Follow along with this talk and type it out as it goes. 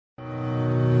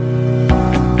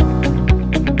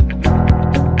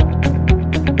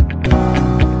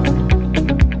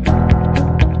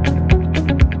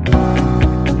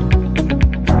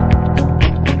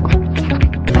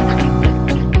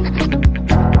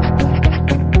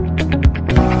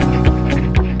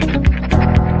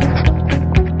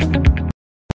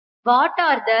What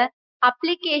are the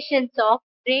applications of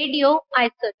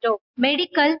radioisotope?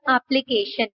 Medical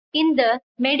application. In the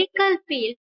medical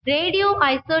field,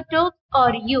 radioisotopes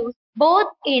are used both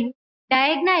in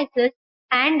diagnosis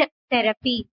and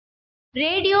therapy.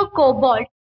 Radiocobalt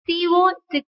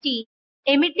CO60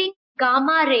 emitting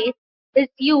gamma rays is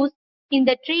used in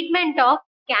the treatment of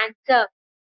cancer.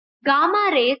 Gamma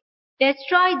rays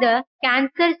destroy the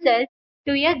cancer cells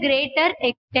to a greater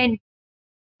extent.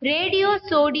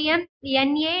 Radiosodium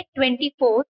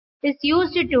Na-24 is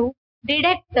used to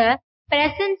detect the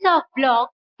presence of block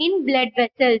in blood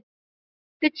vessels,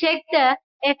 to check the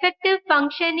effective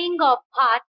functioning of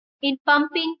heart in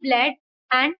pumping blood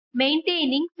and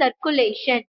maintaining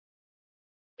circulation.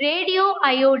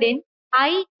 Radioiodine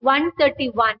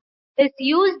I-131 is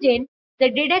used in the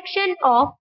detection of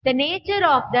the nature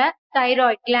of the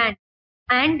thyroid gland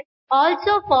and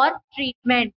also for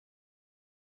treatment.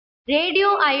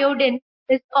 Radioiodine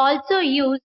is also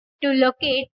used to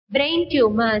locate brain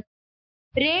tumors.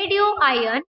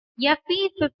 Radioiron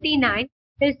Fe59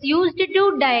 is used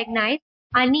to diagnose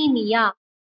anemia.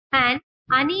 An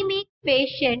anemic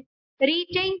patient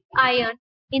retains iron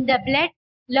in the blood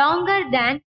longer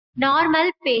than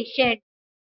normal patient.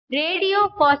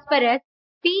 Radiophosphorus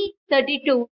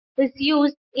P32 is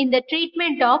used in the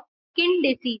treatment of skin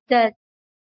diseases.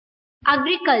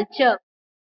 Agriculture.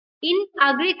 In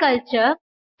agriculture,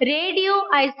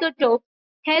 radioisotopes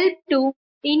help to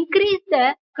increase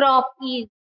the crop yield.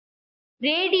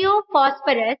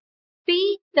 Radiophosphorus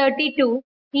P32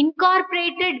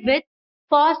 incorporated with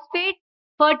phosphate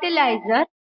fertilizer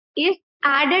is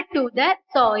added to the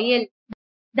soil.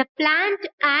 The plant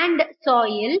and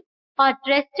soil are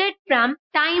tested from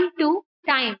time to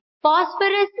time.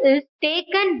 Phosphorus is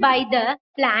taken by the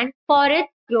plant for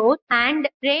its growth and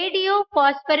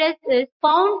radiophosphorus is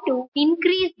found to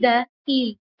increase the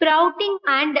yield. Sprouting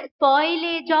and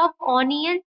spoilage of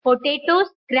onions, potatoes,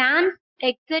 grams,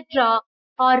 etc.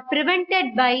 are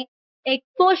prevented by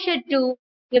exposure to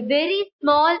a very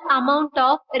small amount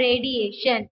of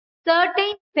radiation.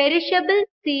 Certain perishable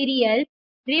cereals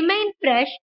remain fresh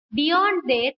beyond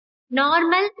their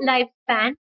normal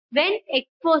lifespan when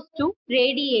exposed to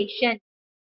radiation.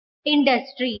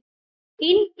 Industry.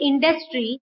 In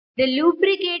industry, the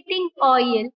lubricating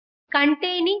oil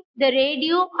containing the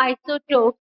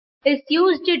radioisotope is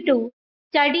used to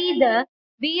study the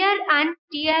wear and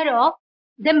tear of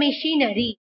the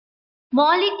machinery.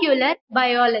 Molecular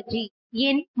biology.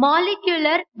 In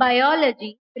molecular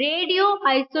biology,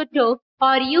 radioisotopes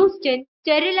are used in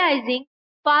sterilizing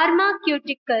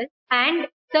pharmaceutical and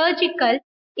surgical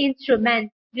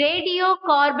instruments.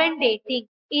 Radiocarbon dating.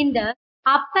 In the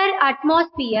upper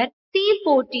atmosphere,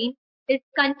 C14 is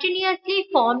continuously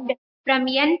formed from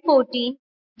N14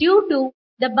 due to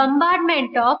the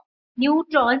bombardment of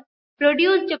neutrons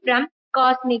produced from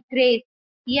cosmic rays.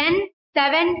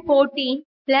 N714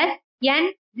 plus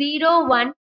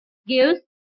N01 gives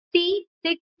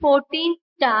C614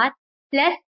 star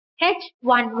plus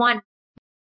H11.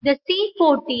 The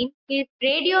C14 is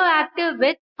radioactive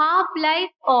with half-life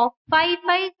of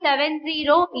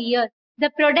 5570 years.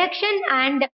 The production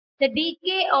and the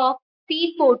decay of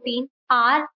C14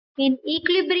 are in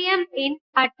equilibrium in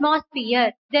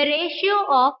atmosphere. The ratio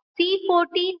of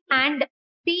C14 and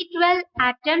C12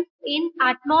 atoms in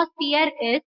atmosphere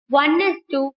is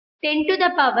 1:10 to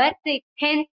the power 6.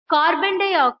 Hence, carbon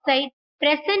dioxide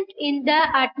present in the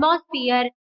atmosphere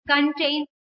contains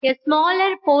a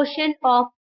smaller portion of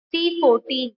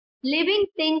C14. Living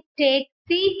things take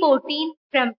C14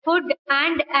 from food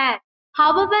and air.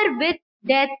 However, with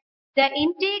death, the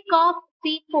intake of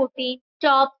C14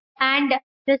 stops and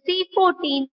the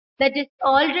C14 that is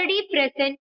already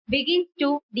present begins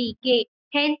to decay.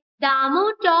 Hence, the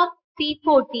amount of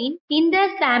C14 in the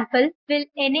sample will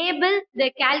enable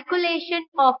the calculation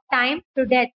of time to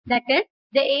death. That is,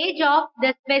 the age of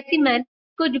the specimen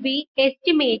could be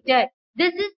estimated.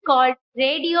 This is called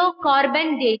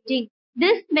radiocarbon dating.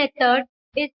 This method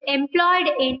is employed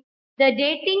in the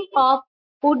dating of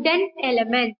wooden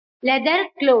elements, leather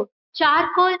clothes,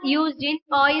 charcoal used in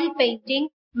oil painting,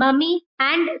 mummy,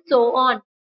 and so on.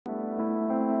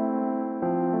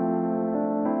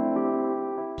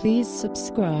 Please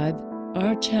subscribe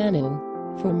our channel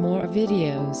for more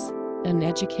videos and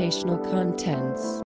educational contents.